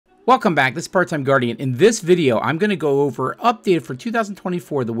Welcome back, this is Part-Time Guardian. In this video, I'm going to go over updated for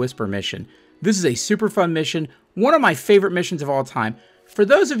 2024, the Whisper mission. This is a super fun mission, one of my favorite missions of all time. For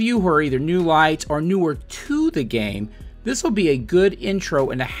those of you who are either new lights or newer to the game, this will be a good intro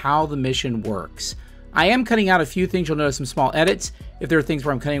into how the mission works. I am cutting out a few things. You'll notice some small edits. If there are things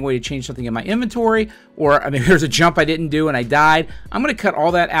where I'm cutting away to change something in my inventory, or there's a jump I didn't do and I died, I'm going to cut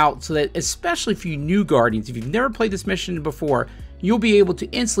all that out so that, especially for you new Guardians, if you've never played this mission before, you'll be able to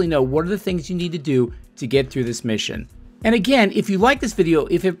instantly know what are the things you need to do to get through this mission. And again, if you like this video,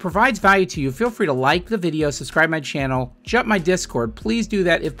 if it provides value to you, feel free to like the video, subscribe my channel, jump my Discord. Please do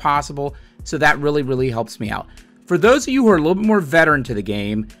that if possible, so that really helps me out. For those of you who are a little bit more veteran to the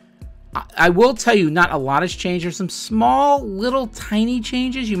game, I will tell you not a lot has changed. There's some small, little, tiny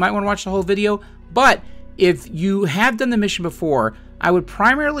changes. You might want to watch the whole video, but if you have done the mission before, I would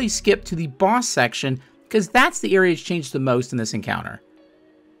primarily skip to the boss section because that's the area that's changed the most in this encounter.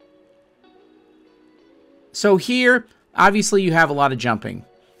 So here, obviously you have a lot of jumping.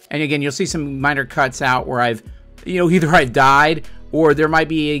 And again, you'll see some minor cuts out where either I've died, or there might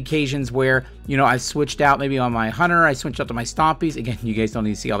be occasions where, I've switched out maybe on my hunter, I switched out to my stompies. Again, you guys don't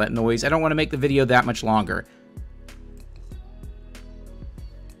need to see all that noise. I don't want to make the video that much longer.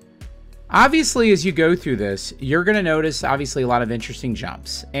 Obviously, as you go through this, you're going to notice, obviously, a lot of interesting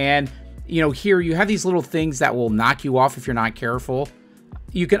jumps. And, here you have these little things that will knock you off if you're not careful.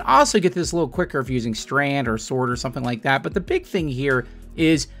 You can also get this a little quicker if you're using strand or sword or something like that. But the big thing here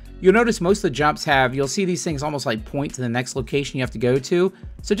is you'll notice most of the jumps you'll see these things almost like point to the next location you have to go to.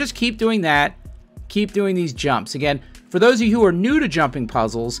 So just keep doing that. Keep doing these jumps. Again, for those of you who are new to jumping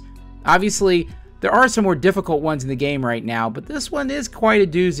puzzles, obviously there are some more difficult ones in the game right now, but this one is quite a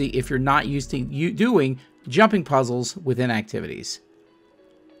doozy if you're not used to doing jumping puzzles within activities.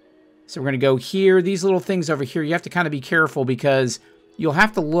 So we're going to go here. These little things over here, you have to kind of be careful because you'll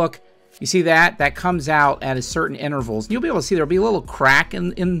have to look. You see that? That comes out at a certain intervals. And you'll be able to see there'll be a little crack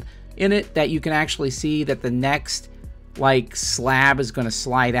in it that you can actually see that the next slab is going to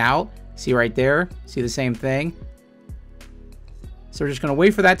slide out. See right there? See the same thing? So we're just going to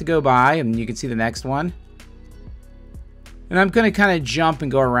wait for that to go by, and you can see the next one. And I'm going to kind of jump and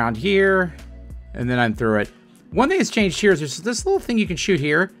go around here, and then I'm through it. One thing that's changed here is there's this little thing you can shoot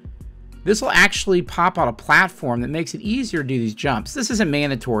here. This will actually pop out a platform that makes it easier to do these jumps. This isn't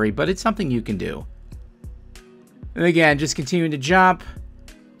mandatory, but it's something you can do. And again, just continuing to jump,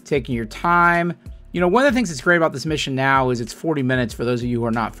 taking your time. One of the things that's great about this mission now is it's 40 minutes for those of you who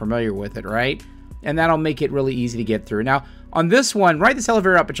are not familiar with it, right? And that'll make it really easy to get through. Now, on this one, right this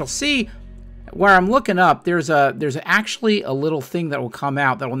elevator up, but you'll see where I'm looking up, there's actually a little thing that will come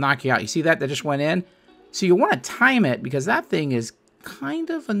out that will knock you out. You see that? That just went in. So you want to time it because that thing is kind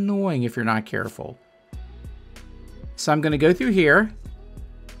of annoying if you're not careful. So I'm going to go through here. And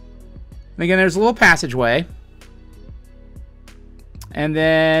again, there's a little passageway. And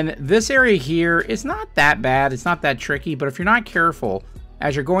then this area here is not that bad. It's not that tricky. But if you're not careful,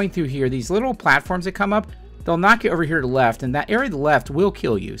 as you're going through here, these little platforms that come up, they'll knock you over here to the left. And that area to the left will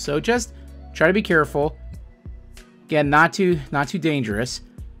kill you. So just try to be careful. Again, not too dangerous.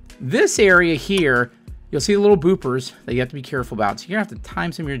 This area here, you'll see the little boopers that you have to be careful about. So you're going to have to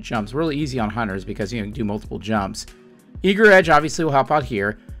time some of your jumps. Really easy on hunters because you can do multiple jumps. Eager Edge obviously will help out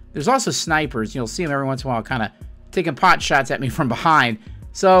here. There's also snipers. You'll see them every once in a while kind of taking pot shots at me from behind.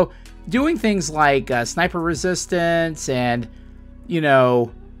 So doing things like sniper resistance and,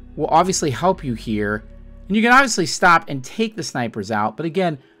 will obviously help you here. And you can obviously stop and take the snipers out. But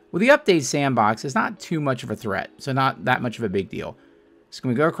again, with the update sandbox, it's not too much of a threat. So not that much of a big deal. Just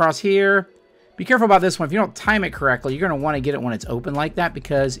going to go across here. Be careful about this one. If you don't time it correctly, you're going to want to get it when it's open like that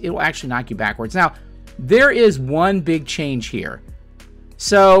because it will actually knock you backwards. Now, there is one big change here.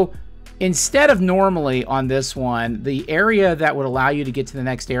 So, instead of normally on this one, the area that would allow you to get to the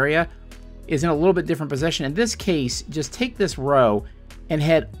next area is in a little bit different position. In this case, just take this row and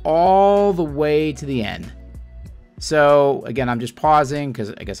head all the way to the end. So, again, I'm just pausing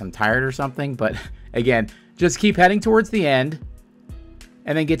because I guess I'm tired or something. But, again, just keep heading towards the end.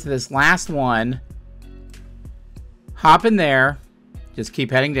 And then get to this last one. Hop in there. Just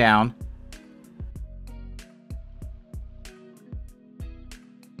keep heading down.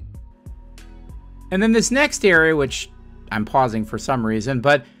 And then this next area, which I'm pausing for some reason,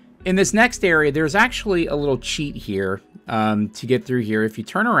 but in this next area, there's actually a little cheat here to get through here. If you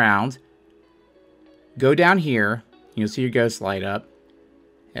turn around, go down here, you'll see your ghost light up.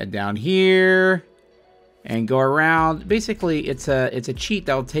 Head down here. And go around. Basically, it's a cheat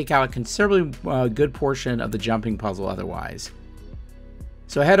that will take out a considerably good portion of the jumping puzzle otherwise.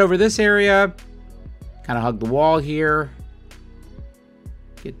 So head over this area, kind of hug the wall here,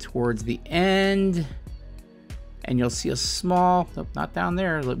 get towards the end, and you'll see a small, nope, not down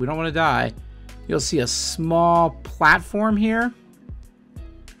there, we don't want to die. You'll see a small platform here.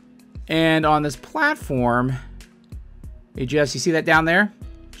 And on this platform, you see that down there?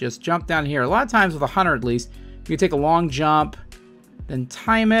 Just jump down here. A lot of times with a hunter at least, you can take a long jump, then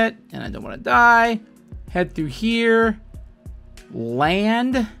time it, and I don't want to die. Head through here,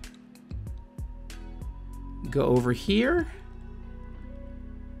 land, go over here,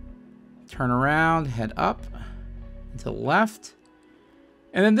 turn around, head up and to the left.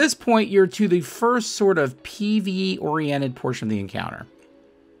 And at this point, you're to the first sort of PvE-oriented portion of the encounter.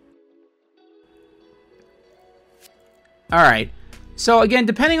 All right. So again,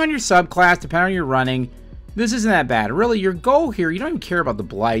 depending on your subclass, depending on your running, this isn't that bad. Really, your goal here, you don't even care about the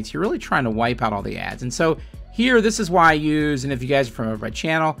blights. You're really trying to wipe out all the ads. And so here, this is why I use, and if you guys are from my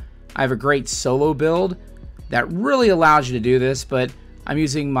channel, I have a great solo build that really allows you to do this. But I'm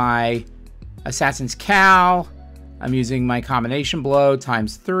using my Assassin's Cowl. I'm using my combination blow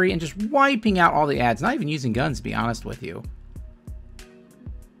 ×3 and just wiping out all the ads. Not even using guns, to be honest with you.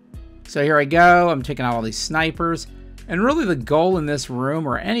 So here I go. I'm taking out all these snipers. And really the goal in this room,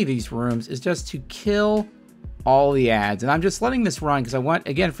 or any of these rooms, is just to kill all the ads. And I'm just letting this run because I want,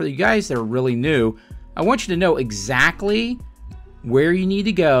 again, for you guys that are really new, I want you to know exactly where you need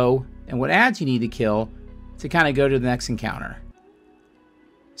to go and what ads you need to kill to kind of go to the next encounter.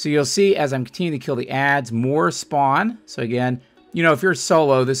 So you'll see as I'm continuing to kill the ads, more spawn. So again, you know, if you're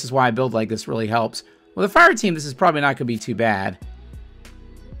solo, this is why a build like this really helps. Well, the fire team, this is probably not going to be too bad.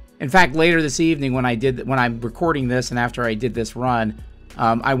 In fact, later this evening when I'm recording this and after I did this run,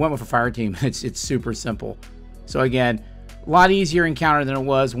 I went with a fire team. It's super simple. So again, a lot easier encounter than it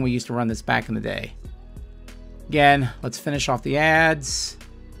was when we used to run this back in the day. Again, let's finish off the ads.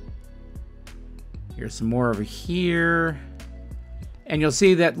 Here's some more over here. And you'll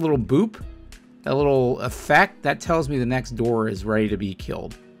see that little boop, that little effect, that tells me the next door is ready to be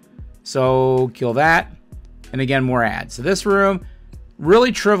killed. So kill that. And again, more ads. So this room,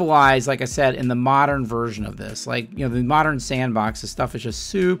 really trivialized, like I said, in the modern version of this. Like, you know, the modern sandbox, this stuff is just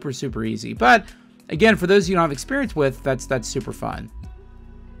super, super easy. But again, for those you don't have experience with, that's super fun.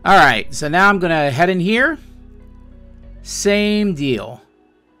 All right, so now I'm going to head in here. Same deal.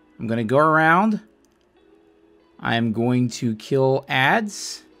 I'm going to go around. I'm going to kill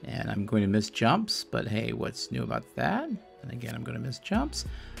ads, and I'm going to miss jumps. But hey, what's new about that? And again, I'm going to miss jumps.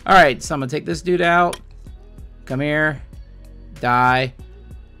 All right, so I'm going to take this dude out. Come here. Die.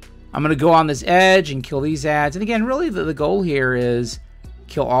 I'm going to go on this edge and kill these ads. And again, really the goal here is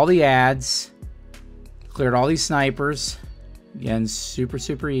kill all the ads. Cleared all these snipers. Again, super,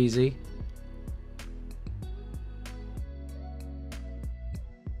 super easy.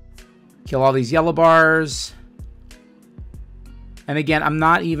 Kill all these yellow bars. And again, I'm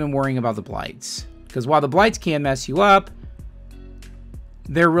not even worrying about the blights. Because while the blights can mess you up,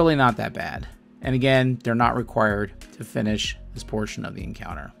 they're really not that bad. And again, they're not required to finish this portion of the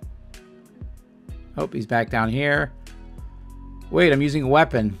encounter. Oh, he's back down here. Wait, I'm using a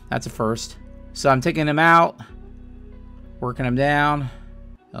weapon. That's a first. So I'm taking him out. Working him down.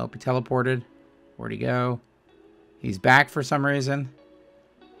 Oh, he teleported. Where'd he go? He's back for some reason.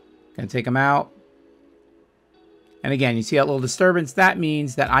 Gonna take him out. And again, you see that little disturbance? That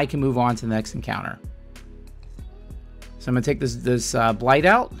means that I can move on to the next encounter. So I'm gonna take this blight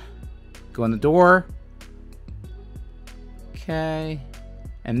out. Go in the door. Okay.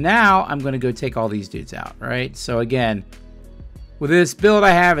 And now I'm going to go take all these dudes out, right? So again, with this build I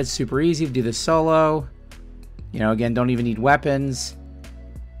have, it's super easy to do this solo. You know, again, don't even need weapons.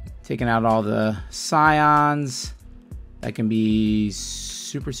 Taking out all the scions. That can be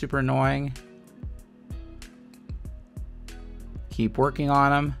super, super annoying. Keep working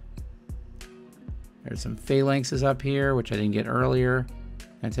on them. There's some phalanxes up here, which I didn't get earlier.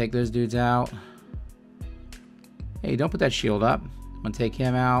 Gonna take those dudes out. Hey, don't put that shield up. I'm gonna take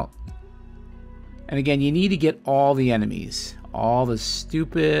him out. And again, you need to get all the enemies. All the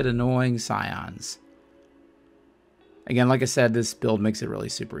stupid, annoying scions. Again, like I said, this build makes it really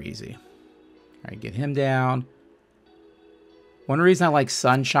super easy. Alright, get him down. One reason I like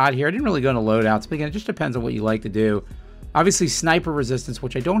Sunshot here, I didn't really go into loadouts, but again, it just depends on what you like to do. Obviously, sniper resistance,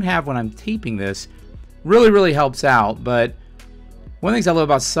 which I don't have when I'm taping this, really, really helps out. But one of the things I love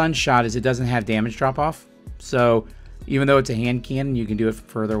about Sunshot is it doesn't have damage drop-off. So even though it's a hand cannon, you can do it from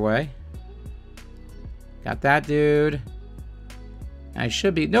further away. Got that dude. I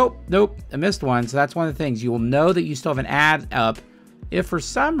should be... Nope, I missed one. So that's one of the things. You will know that you still have an ad up if for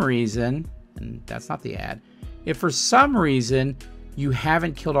some reason... And that's not the ad. If for some reason you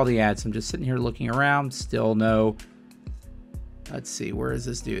haven't killed all the ads. I'm just sitting here looking around. Still no Let's see, where is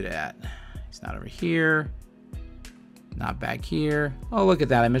this dude at? He's not over here. Not back here. Oh, look at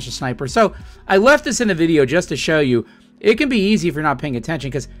that. I missed a sniper. So I left this in a video just to show you it can be easy if you're not paying attention,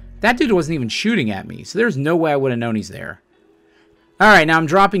 because that dude wasn't even shooting at me. So there's no way I would have known he's there. All right, now I'm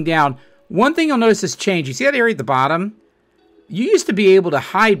dropping down. One thing you'll notice has changed. You see that area at the bottom? You used to be able to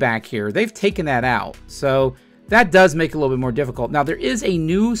hide back here. They've taken that out. So that does make it a little bit more difficult. Now there is a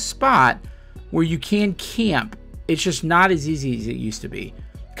new spot where you can camp. It's just not as easy as it used to be.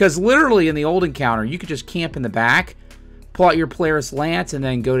 Because literally in the old encounter, you could just camp in the back, pull out your Polaris Lance, and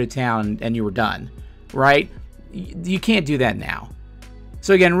then go to town, and you were done, right? You can't do that now.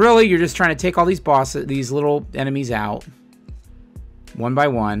 So again, really, you're just trying to take all these bosses, these little enemies out, one by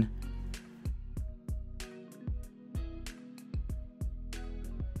one.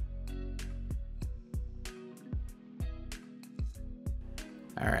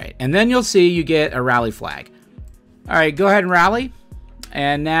 All right, and then you'll see you get a rally flag. All right, go ahead and rally.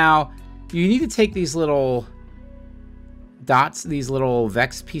 And now you need to take these little dots, these little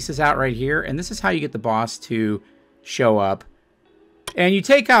Vex pieces out right here. And this is how you get the boss to show up. And you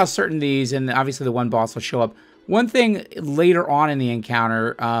take out certain of these, and obviously the one boss will show up. One thing later on in the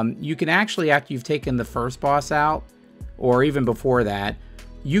encounter, you can actually, after you've taken the first boss out, or even before that,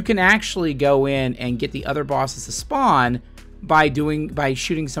 you can actually go in and get the other bosses to spawn by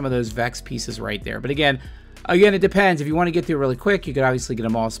shooting some of those Vex pieces right there. But again, it depends. If you want to get through really quick, you could obviously get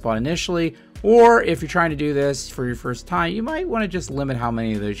them all spawned initially. Or if you're trying to do this for your first time, you might want to just limit how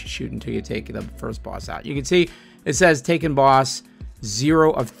many of those you shoot until you take the first boss out. You can see it says taken boss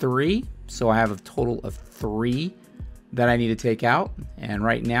 0 of 3. So I have a total of 3 that I need to take out. And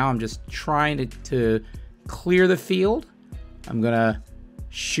right now I'm just trying to clear the field. I'm going to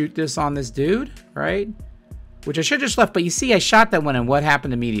shoot this on this dude, right? Which I should have just left, but you see I shot that one, and what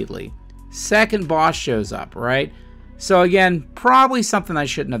happened immediately? Second boss shows up, right? So again, probably something I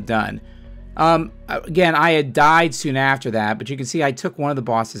shouldn't have done. Again, I had died soon after that, but you can see I took one of the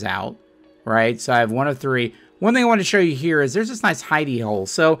bosses out, right? So I have 1 of 3. One thing I want to show you here is there's this nice hidey hole.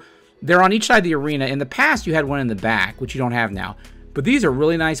 So they're on each side of the arena. In the past, you had one in the back, which you don't have now. But these are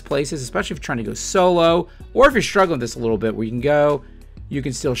really nice places, especially if you're trying to go solo, or if you're struggling with this a little bit, where you can go, you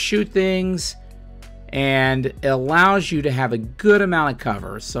can still shoot things, and it allows you to have a good amount of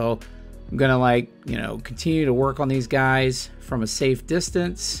cover. So I'm gonna continue to work on these guys from a safe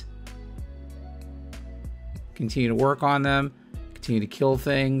distance. Continue to work on them, continue to kill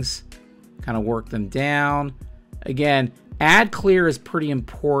things, kind of work them down. Again, ad clear is pretty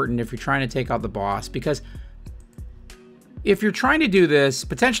important if you're trying to take out the boss, because if you're trying to do this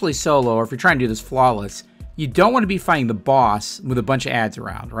potentially solo, or if you're trying to do this flawless, you don't want to be fighting the boss with a bunch of ads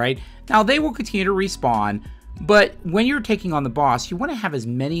around, right? Now, they will continue to respawn, but when you're taking on the boss, you want to have as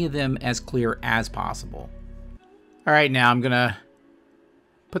many of them as clear as possible. All right, now I'm going to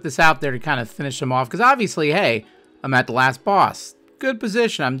put this out there to kind of finish them off, because obviously, hey, I'm at the last boss. Good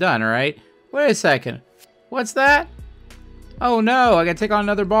position, I'm done, all right? Wait a second. What's that? Oh no, I got to take on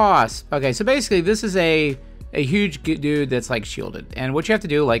another boss. Okay, so basically this is a huge dude that's like shielded. And what you have to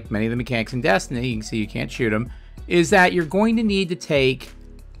do, like many of the mechanics in Destiny, you can see you can't shoot him, is that you're going to need to take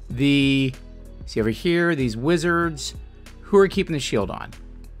see over here, these wizards who are keeping the shield on.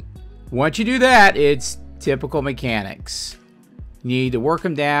 Once you do that, it's typical mechanics. You need to work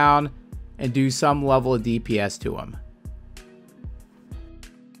them down and do some level of DPS to them.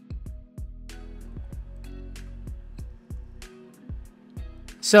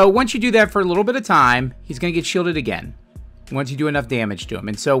 So once you do that for a little bit of time, he's going to get shielded again once you do enough damage to him.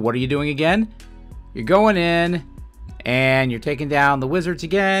 And so what are you doing again? You're going in and you're taking down the wizards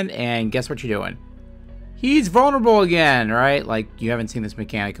again, and guess what you're doing? He's vulnerable again, right? Like, you haven't seen this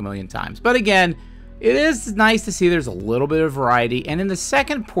mechanic a million times. But again, it is nice to see there's a little bit of variety. And in the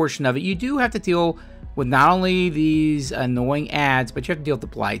second portion of it, you do have to deal with not only these annoying ads, but you have to deal with the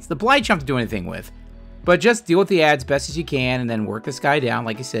blights. The blights you don't have to do anything with. But just deal with the ads best as you can, and then work this guy down.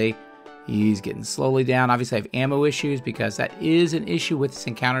 Like you say, he's getting slowly down. Obviously, I have ammo issues, because that is an issue with this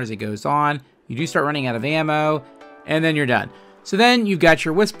encounter as it goes on. You do start running out of ammo, and then you're done. So then you've got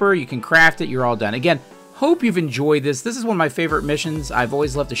your Whisper. You can craft it. You're all done. Again, hope you've enjoyed this. This is one of my favorite missions. I've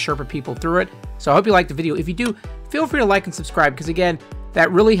always loved to Sherpa people through it. So I hope you liked the video. If you do, feel free to like and subscribe, because again,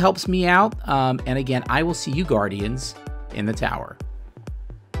 that really helps me out. And again, I will see you Guardians in the tower.